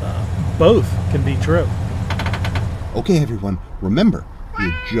arriving. Both can be true. Okay, everyone, remember,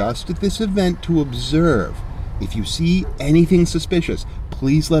 we're just at this event to observe. If you see anything suspicious,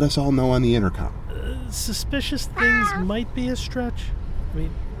 please let us all know on the intercom. Suspicious things might be a stretch. I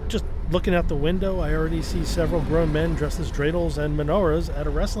mean, just looking out the window, I already see several grown men dressed as dreidels and menorahs at a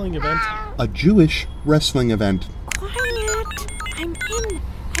wrestling event. A Jewish wrestling event. Quiet! I'm in.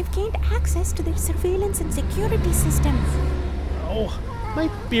 I've gained access to their surveillance and security systems. Oh, my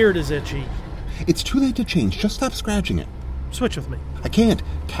beard is itchy. It's too late to change. Just stop scratching it. Switch with me. I can't.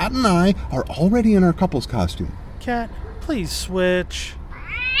 Kat and I are already in our couple's costume. Kat, please switch.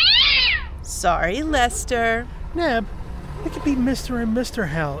 Sorry, Lester. Neb, it could be Mr. and Mr.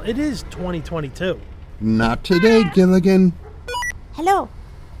 Hal. It is 2022. Not today, Gilligan. Hello.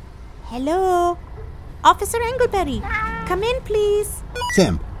 Hello. Officer Engleberry, come in, please.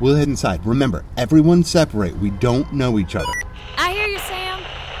 Sam, we'll head inside. Remember, everyone separate. We don't know each other. I hear you, Sam.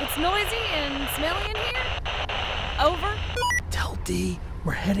 It's noisy and smelly in here. Over. Tell Dee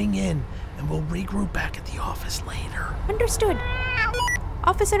we're heading in, and we'll regroup back at the office later. Understood.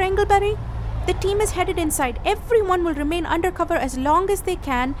 Officer Engleberry, the team is headed inside. Everyone will remain undercover as long as they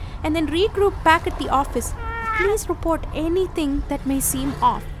can, and then regroup back at the office. Please report anything that may seem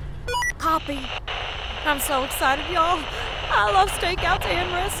off. Copy. I'm so excited, y'all. I love stakeouts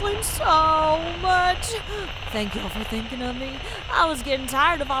and wrestling so much. Thank y'all for thinking of me. I was getting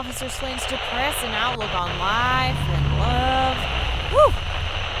tired of Officer Slint's depressing outlook on life and love.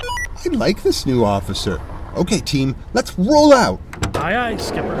 Whew. I like this new officer. Okay, team, let's roll out. Aye, aye,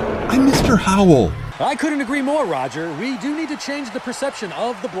 Skipper. I'm Mr. Howell. I couldn't agree more, Roger. We do need to change the perception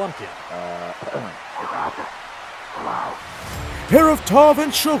of the Blumpkin. Erev Tov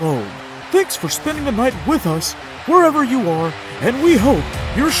and Shalom. Thanks for spending the night with us, wherever you are, and we hope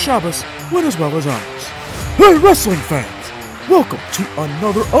your Shabbos went as well as ours. Hey, wrestling fans! Welcome to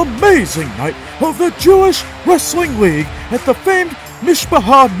another amazing night of the Jewish Wrestling League at the famed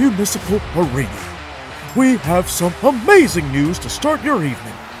Mishpachah Municipal Arena. We have some amazing news to start your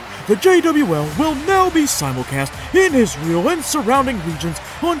evening. The JWL will now be simulcast in Israel and surrounding regions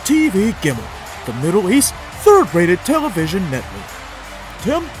on TV Gimel, the Middle East third-rated television network.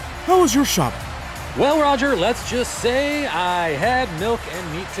 Tim, how was your shopping? Well, Roger, let's just say I had milk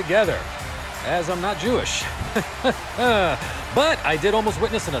and meat together. as I'm not Jewish. But I did almost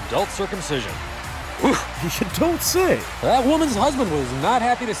witness an adult circumcision. You don't say. That woman's husband was not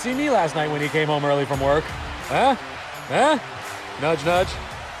happy to see me last night when he came home early from work. Huh? Huh? Nudge, nudge.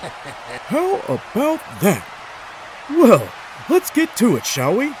 How about that? Well, let's get to it,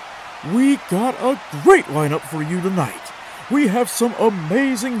 shall we? We got a great lineup for you tonight. We have some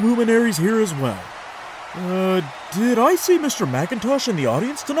amazing luminaries here as well. Did I see Mr. McIntosh in the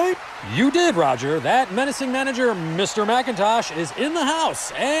audience tonight? You did, Roger. That menacing manager, Mr. McIntosh, is in the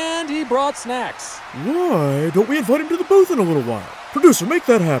house, and he brought snacks. Why don't we invite him to the booth in a little while? Producer, make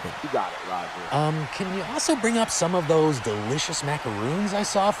that happen. You got it, Roger. Can you also bring up some of those delicious macaroons I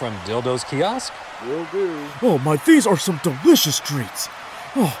saw from Dildo's kiosk? Will do. Oh my, these are some delicious treats.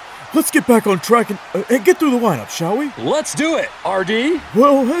 Oh, let's get back on track and get through the lineup, shall we? Let's do it, RD.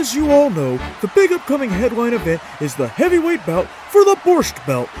 Well, as you all know, the big upcoming headline event is the heavyweight bout for the Borcht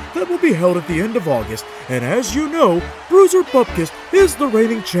Belt that will be held at the end of August. And as you know, Bruiser Bupkis is the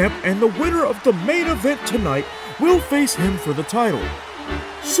reigning champ, and the winner of the main event tonight will face him for the title.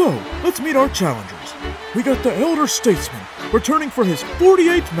 So, let's meet our challengers. We got the elder statesman returning for his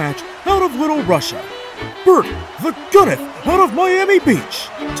 48th match out of Little Russia. Bert the Gunneth out of Miami Beach,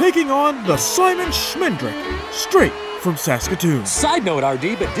 taking on the Simon Schmendrick, straight from Saskatoon. Side note,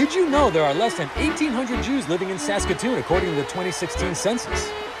 RD, but did you know there are less than 1,800 Jews living in Saskatoon according to the 2016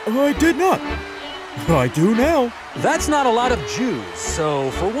 census? I did not. I do now. That's not a lot of Jews,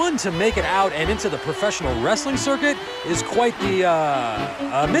 so for one to make it out and into the professional wrestling circuit is quite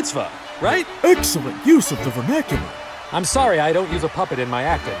the, mitzvah, right? Excellent use of the vernacular. I'm sorry, I don't use a puppet in my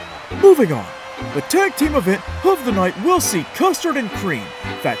act anymore. Moving on. The tag team event of the night will see Custard and Cream,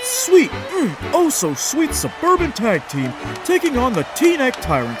 that sweet, oh so sweet suburban tag team, taking on the T-Neck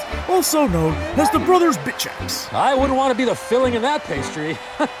Tyrants, also known as the Brothers Bitchaks. I wouldn't want to be the filling in that pastry.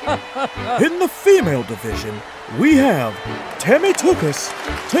 In the female division, we have Tammy Tukas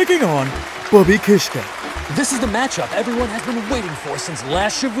taking on Bubby Kishka. This is the matchup everyone has been waiting for since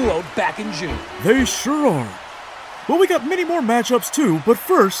last Shavuot back in June. They sure are. Well, we got many more matchups too, but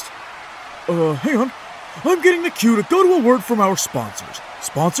first... hang on. I'm getting the cue to go to a word from our sponsors.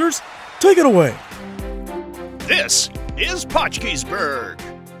 Sponsors, take it away. This is Potchkisburg.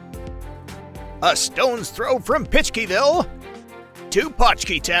 A stone's throw from Pitchkeyville to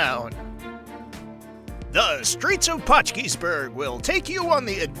Potchkey Town. The streets of Potchkisburg will take you on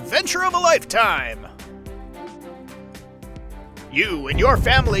the adventure of a lifetime. You and your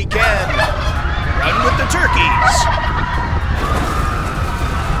family can run with the turkeys.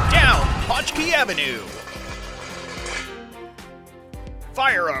 Down Potchkey Avenue.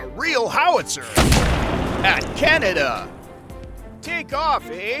 Fire a real howitzer at Canada. Take off,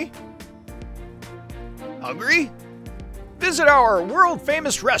 eh? Hungry? Visit our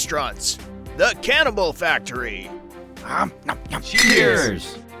world-famous restaurants, the Cannibal Factory.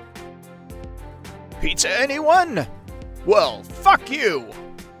 Cheers! Pizza, anyone? Well, fuck you!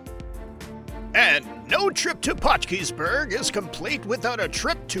 And no trip to Potchkisburg is complete without a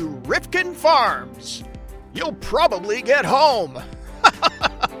trip to Rifkin Farms. You'll probably get home.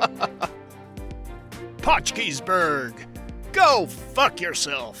 Potchkisburg. Go fuck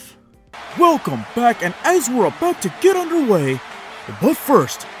yourself. Welcome back, and as we're about to get underway, but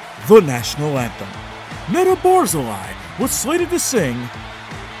first, the national anthem. Netta Barzilai was slated to sing,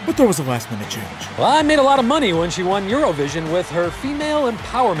 but there was a last-minute change. Well, I made a lot of money when she won Eurovision with her female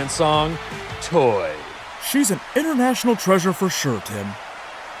empowerment song, Toy. She's an international treasure for sure, Tim.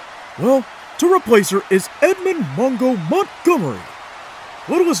 Well, to replace her is Edmund Mungo Montgomery.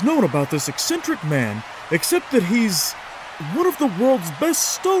 Little is known about this eccentric man, except that he's one of the world's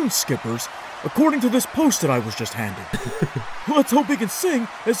best stone skippers, according to this post that I was just handed. Let's hope he can sing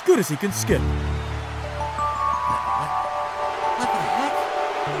as good as he can skip. What the heck?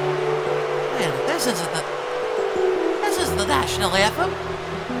 Man, this isn't the national anthem.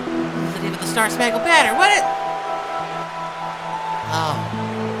 This isn't even the Star Spangled Banner. What it?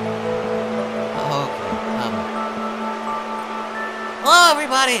 Hello,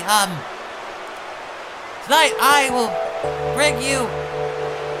 everybody. Tonight I will bring you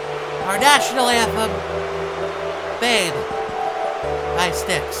our national anthem, Babe, by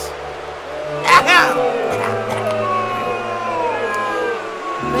Styx.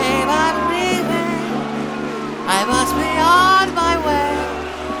 Babe, I'm leaving. I must be on my way.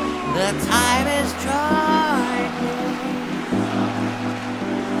 The time is drawing near.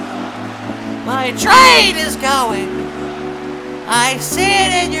 My train is going. I see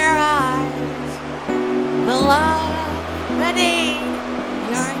it in your eyes. The love beneath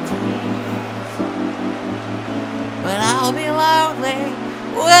your tears. But I'll be lonely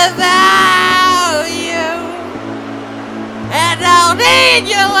without need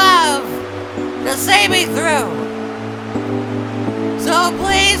your love to see me through. So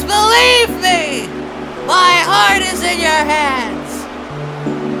please believe me, my heart is in your hands.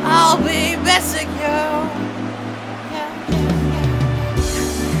 I'll be missing you.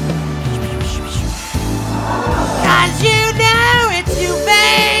 Cause you know it's you,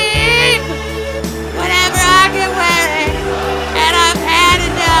 babe. Whatever I can wear it, and I've had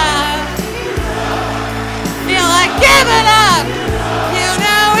enough. Feel like giving up. You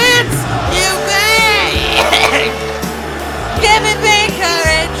know it's you, babe. Giving me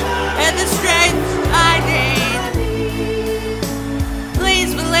courage and the strength I need.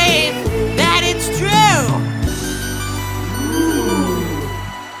 Please believe that it's true.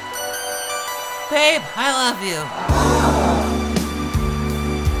 Babe, I love you.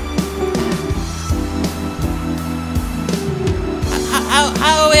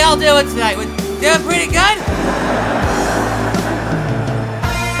 How are we all doing tonight? We doing pretty good?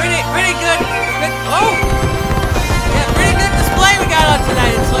 Pretty good. Oh! Yeah, pretty good display we got on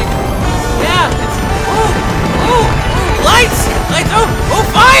tonight. It's like, yeah, it's, ooh, lights! Oh,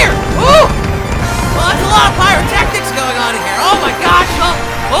 fire! Ooh! Well, there's a lot of pyrotechnics going on in here. Oh my gosh!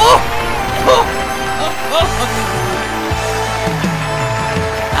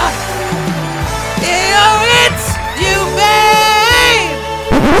 It's you, babe!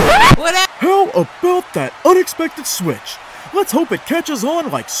 How about that unexpected switch? Let's hope it catches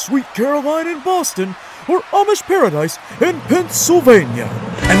on like Sweet Caroline in Boston or Amish Paradise in Pennsylvania.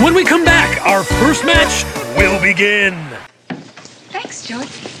 And when we come back, our first match will begin. Thanks, George.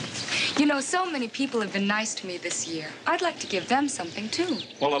 You know, so many people have been nice to me this year. I'd like to give them something, too.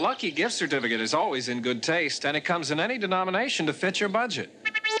 Well, a lucky gift certificate is always in good taste, and it comes in any denomination to fit your budget.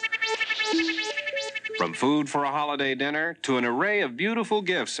 From food for a holiday dinner to an array of beautiful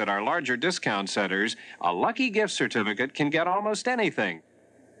gifts at our larger discount centers, a lucky gift certificate can get almost anything.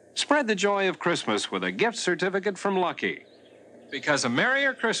 Spread the joy of Christmas with a gift certificate from Lucky. Because a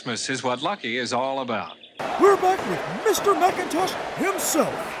merrier Christmas is what Lucky is all about. We're back with Mr. McIntosh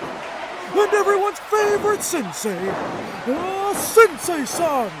himself. And everyone's favorite sensei,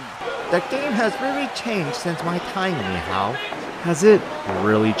 Sensei-san. The game has really changed since my time, Nihao. Has it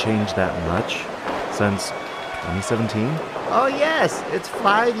really changed that much? Since 2017? Oh yes, it's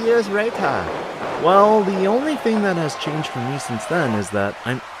 5 years later. Well, the only thing that has changed for me since then is that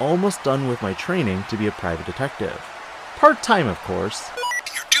I'm almost done with my training to be a private detective. Part-time, of course.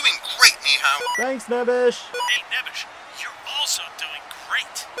 You're doing great, Nihao. Thanks, Nebish. Hey, Nebish, you're also doing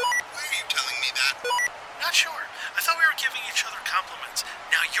great. Why are you telling me that? Not sure. I thought we were giving each other compliments.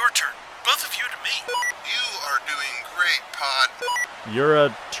 Now your turn. Both of you to me. You are doing great, Pod. You're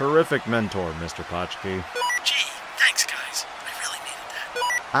a terrific mentor, Mr. Potchki. Gee, thanks, guys. I really needed that.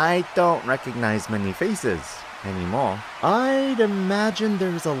 I don't recognize many faces anymore. I'd imagine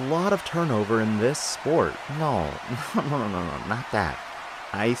there's a lot of turnover in this sport. No, not that.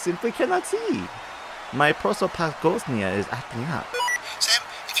 I simply cannot see. My prosopagosnia is acting up. Sam,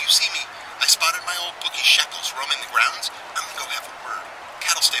 if you see me, I spotted my old bookie Shekels roaming the grounds. I'm gonna go have a word.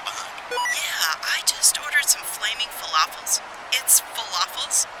 Cat'll stay behind. Yeah, I just ordered some flaming falafels. It's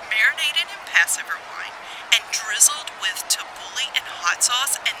falafels marinated in passover wine and drizzled with tabbouleh and hot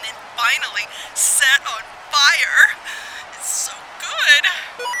sauce and then finally set on fire. It's so good.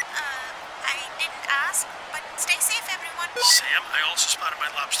 I didn't ask, but stay safe, everyone. Sam, I also spotted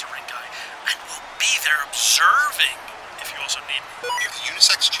my lobster ring guy, and we'll be there observing if you also need me. Near the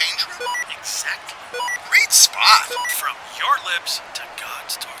unisex change room? Exactly. Great spot. From your lips to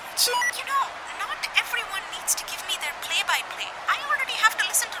God's toilet seat. You know, not everyone needs to give me their play-by-play. I already have to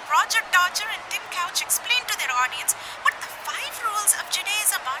listen to Roger Dodger and Tim Couch explain to their audience what the 5 rules of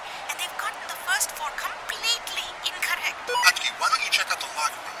Judaism are, and they've gotten the first 4 completely incorrect. Potchki, why don't you check out the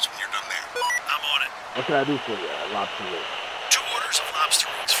locker rooms when you're done there? I'm on it. What can I do for you, lobster roll? 2 orders of lobster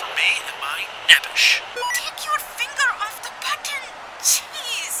rings for me and my Nebish. Take your finger off the button.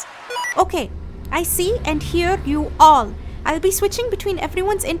 Jeez. Okay, I see and hear you all. I'll be switching between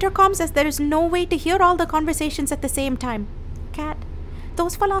everyone's intercoms as there is no way to hear all the conversations at the same time. Cat,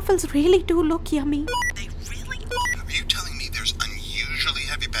 those falafels really do look yummy. Are you telling me there's unusually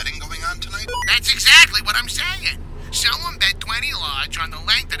heavy betting going on tonight? That's exactly what I'm saying. Someone bet 20 large on the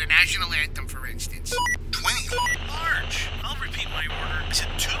length of the national anthem, for instance. 20? Large. I'll repeat my order. I said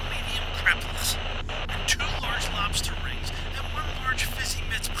 2 medium crepes, and 2 large lobster rings, and 1 large fizzy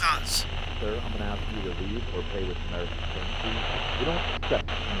mitzvahs. Sir, I'm gonna ask you to leave or pay with American currency. We don't accept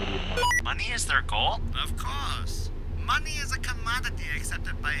Canadian money. Money is their goal? Of course. Money is a commodity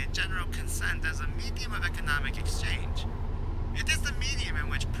accepted by a general consent as a medium of economic exchange. It is the medium in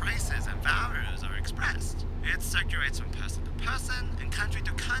which prices and values are expressed. It serves fluctuates from person to person and country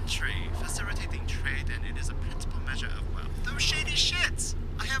to country, facilitating trade, and it is a principal measure of wealth. Those shady shits!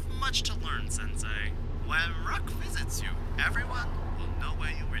 I have much to learn, Sensei. When Rock visits you, everyone will know where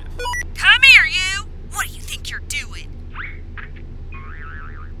you live. Come here, you! What do you think you're doing?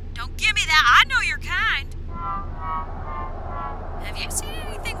 Don't give me that. I know your kind. Have you seen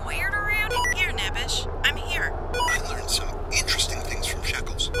anything weird around here, Nebbish? I'm here. I learned some interesting things from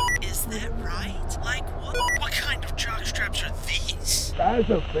Shekels. Is that right? Like what? What kind of jockstraps are these? That's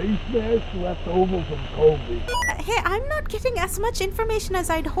a face mask left over from Kobe. Hey, I'm not getting as much information as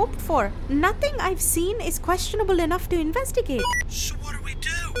I'd hoped for. Nothing I've seen is questionable enough to investigate. So what do we do?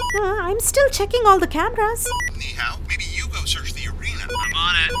 I'm still checking all the cameras. Nihao, maybe you go search the arena. I'm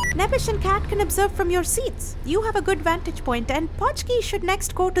on it. Nebbish and Cat can observe from your seats. You have a good vantage point, and Potchki should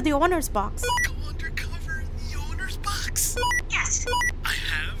next go to the owner's box. Go undercover in the owner's box? Yes. I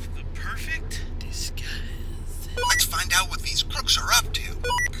have the perfect disguise. Let's find out what these crooks are up to.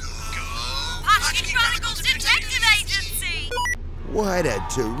 Potchki Chronicles Detective Agency! What a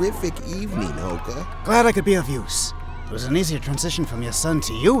terrific evening, Hoka. Glad I could be of use. It was an easier transition from your son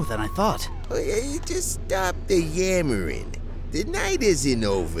to you than I thought. Oh, yeah, just stop the yammering. The night isn't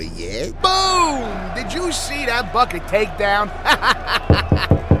over yet. Boom! Did you see that bucket takedown?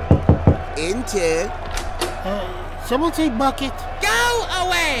 Enter. Someone say bucket. Go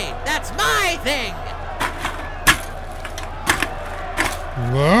away! That's my thing!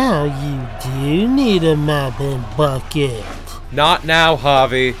 Now you do need a map and bucket. Not now,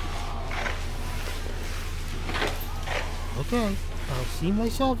 Harvey. Okay, I'll see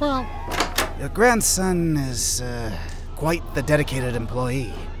myself out. Your grandson is, quite the dedicated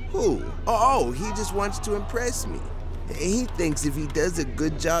employee. Who? Oh, he just wants to impress me. He thinks if he does a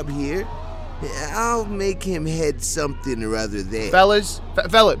good job here, I'll make him head something or other there. Fellas,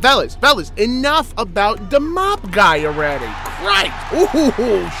 enough about the mop guy already. Christ!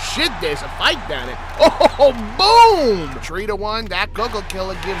 Ooh, shit, there's a fight down it. Oh, boom! 3-1, that Google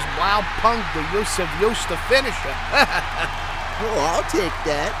killer gives Wild Punk the use to finish it. Oh, I'll take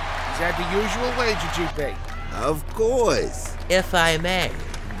that. Is that the usual wager, GP? Of course. If I may.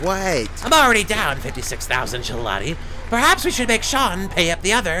 What? I'm already down 56,000 gelati. Perhaps we should make Sean pay up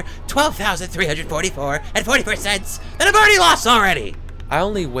the other 12,344 and 44 cents that I've already lost already. I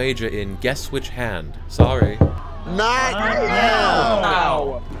only wager in guess which hand. Sorry. Not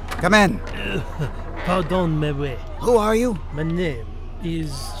now. Come in. Pardon me. Who are you? My name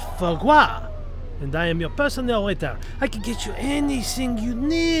is Farquhar, and I am your personal waiter. I can get you anything you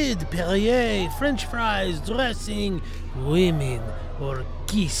need. Perrier, French fries, dressing, women, or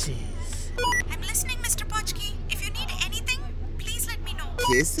kisses. I'm listening, Mr. Potchki. If you need anything, please let me know.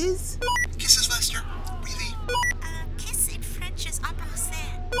 Kisses? Kisses, Lester? Really? Kiss in French is embrasser.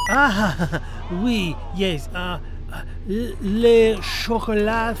 Ah, oui, yes. Les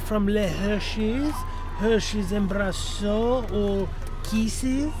chocolats from Les Hershey's, Hershey's Embrasso, or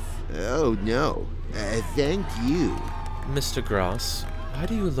Kisses? Oh, no. Thank you. Mr. Gross, why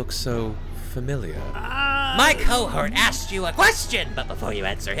do you look so familiar? My cohort asked you a question, but before you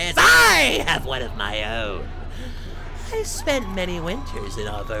answer his, I have one of my own. I spent many winters in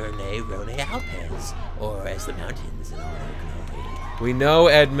Auvergne-Rhône Alpes, or as the mountains in all their glory. We know,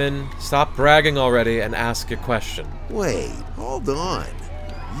 Edmund. Stop bragging already and ask your question. Wait, hold on.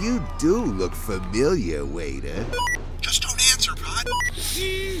 You do look familiar, waiter. Just don't answer, Pod.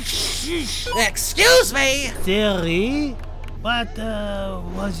 Excuse me! Terry, what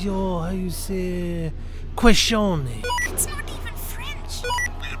was your, how you say, question? It's not even French.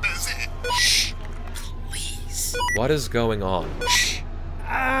 Shh. Please. What is going on?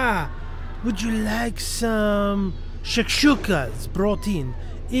 Would you like some shakshukas brought in?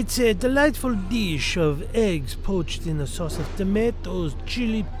 It's a delightful dish of eggs poached in a sauce of tomatoes,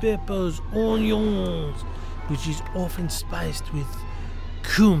 chili peppers, onions, which is often spiced with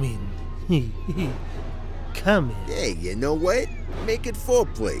cumin. Come in. Hey, you know what? Make it 4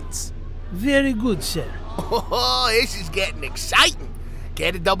 plates. Very good, sir. Oh, this is getting exciting.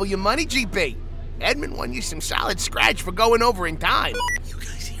 Care to double your money, GP? Edmund won you some solid scratch for going over in time. You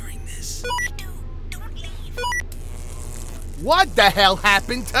guys hearing this? We do. Don't leave. What the hell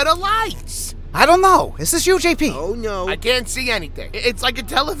happened to the lights? I don't know. Is this you, JP? Oh, no. I can't see anything. It's like a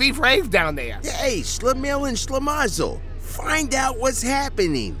Tel Aviv rave down there. Hey, Shlamil and Shlamazel. Find out what's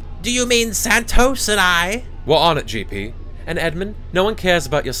happening. Do you mean Santos and I? We're on it, GP. And Edmund, no one cares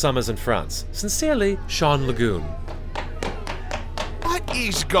about your summers in France. Sincerely, Sean Lagoon. What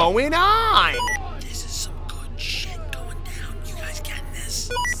is going on? This is some good shit going down. You guys getting this?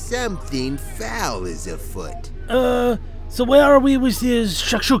 Something foul is afoot. So where are we with these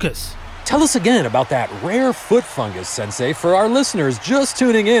shakshukas? Tell us again about that rare foot fungus, Sensei, for our listeners just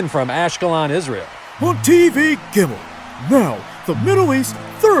tuning in from Ashkelon, Israel. On TV Gimel. Now, the Middle East's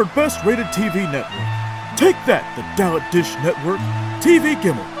third best rated TV network. Take that, the Dalit Dish Network. TV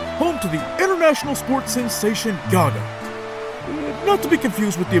Gimel, home to the international sports sensation Gaga. Not to be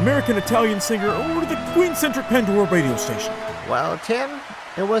confused with the American-Italian singer or the Queen-centric Pandora radio station. Well, Tim,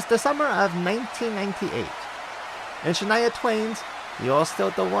 it was the summer of 1998. And Shania Twain's You're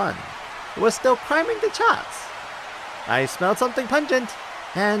Still the One was still climbing the charts. I smelled something pungent,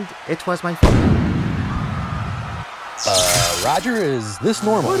 and it was my phone. Roger, is this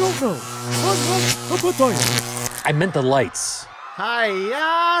normal? I don't know. How about I? I meant the lights.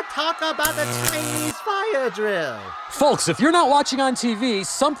 Hiya! Talk about the Chinese fire drill. Folks, if you're not watching on TV,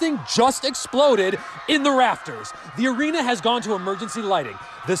 something just exploded in the rafters. The arena has gone to emergency lighting.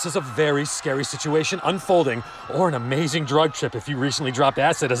 This is a very scary situation unfolding, or an amazing drug trip if you recently dropped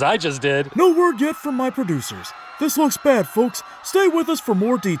acid, as I just did. No word yet from my producers. This looks bad, folks. Stay with us for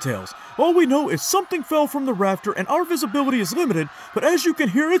more details. All we know is something fell from the rafter and our visibility is limited, but as you can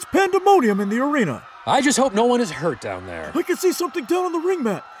hear, it's pandemonium in the arena. I just hope no one is hurt down there. I can see something down on the ring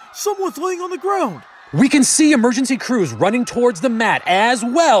mat. Someone's laying on the ground. We can see emergency crews running towards the mat, as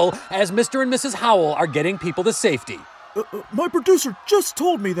well as Mr. and Mrs. Howell are getting people to safety. My producer just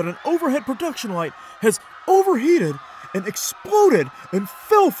told me that an overhead production light has overheated and exploded and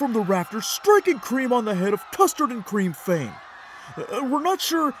fell from the rafters, striking Cream on the head of Custard and Cream fame. We're not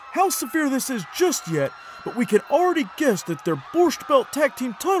sure how severe this is just yet, but we can already guess that their Borcht Belt tag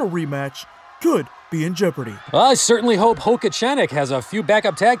team title rematch could be in jeopardy. I certainly hope Hokachanik has a few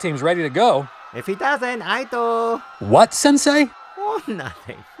backup tag teams ready to go. If he doesn't, I do. What, Sensei? Oh,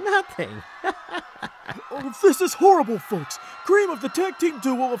 nothing. Oh, this is horrible, folks. Cream of the tag team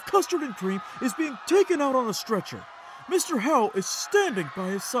duo of Custard and Cream is being taken out on a stretcher. Mr. Howell is standing by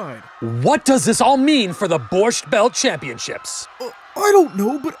his side. What does this all mean for the Borcht Belt Championships? I don't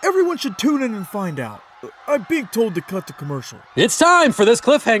know, but everyone should tune in and find out. I'm being told to cut the commercial. It's time for this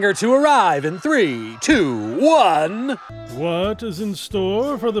cliffhanger to arrive in 3, 2, 1. What is in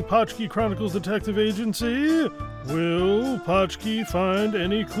store for the Potchki Chronicles Detective Agency? Will Potchki find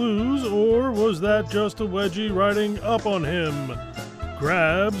any clues, or was that just a wedgie riding up on him?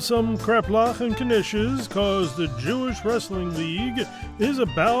 Grab some kreplach and knishes, cause the Jewish Wrestling League is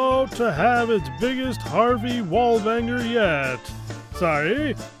about to have its biggest Harvey wallbanger yet.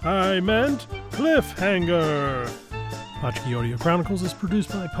 Sorry, I meant cliffhanger. Potchki Audio Chronicles is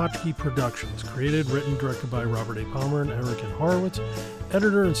produced by Potchki Productions. Created, written, directed by Robert A. Palmer and Eric N. Horowitz.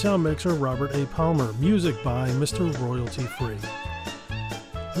 Editor and sound mixer, Robert A. Palmer. Music by Mr. Royalty Free.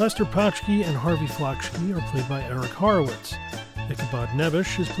 Lester Potchki and Harvey Flaczki are played by Eric Horowitz. Ichabod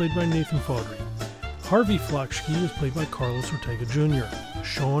Nevish is played by Nathan Faudrey. Harvey Flaczki is played by Carlos Ortega Jr.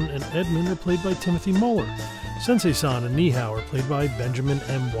 Sean and Edmund are played by Timothy Moeller. Sensei-san and Nihao are played by Benjamin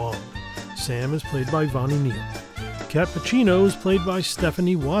M. Wong. Sam is played by Vonnie Neal. Cat Pacino is played by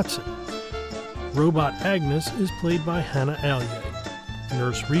Stephanie Watson. Robot Agnes is played by Hannah Allier.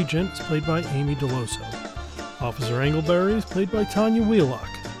 Nurse Regent is played by Amy DeLoso. Officer Engelberry is played by Tanya Wheelock.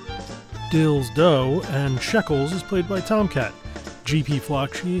 Dills Doe and Shekels is played by Tomcat. GP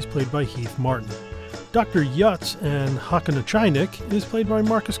Flaczki is played by Heath Martin. Dr. Yutz and Hakanachainik is played by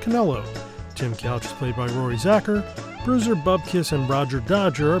Marcus Canello. Tim Couch is played by Rory Zacher. Bruiser, Bupkis, and Roger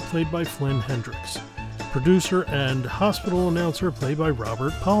Dodger are played by Flynn Hendricks. Producer and hospital announcer played by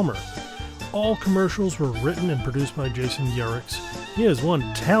Robert Palmer. All commercials were written and produced by Jason Yerex. He is one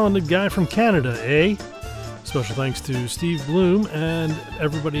talented guy from Canada, eh? Special thanks to Steve Bloom and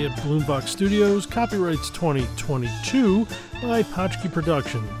everybody at Bloombox Studios. Copyrights 2022 by Potchki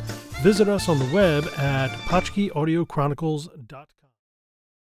Production. Visit us on the web at potchkiaudiochronicles.com.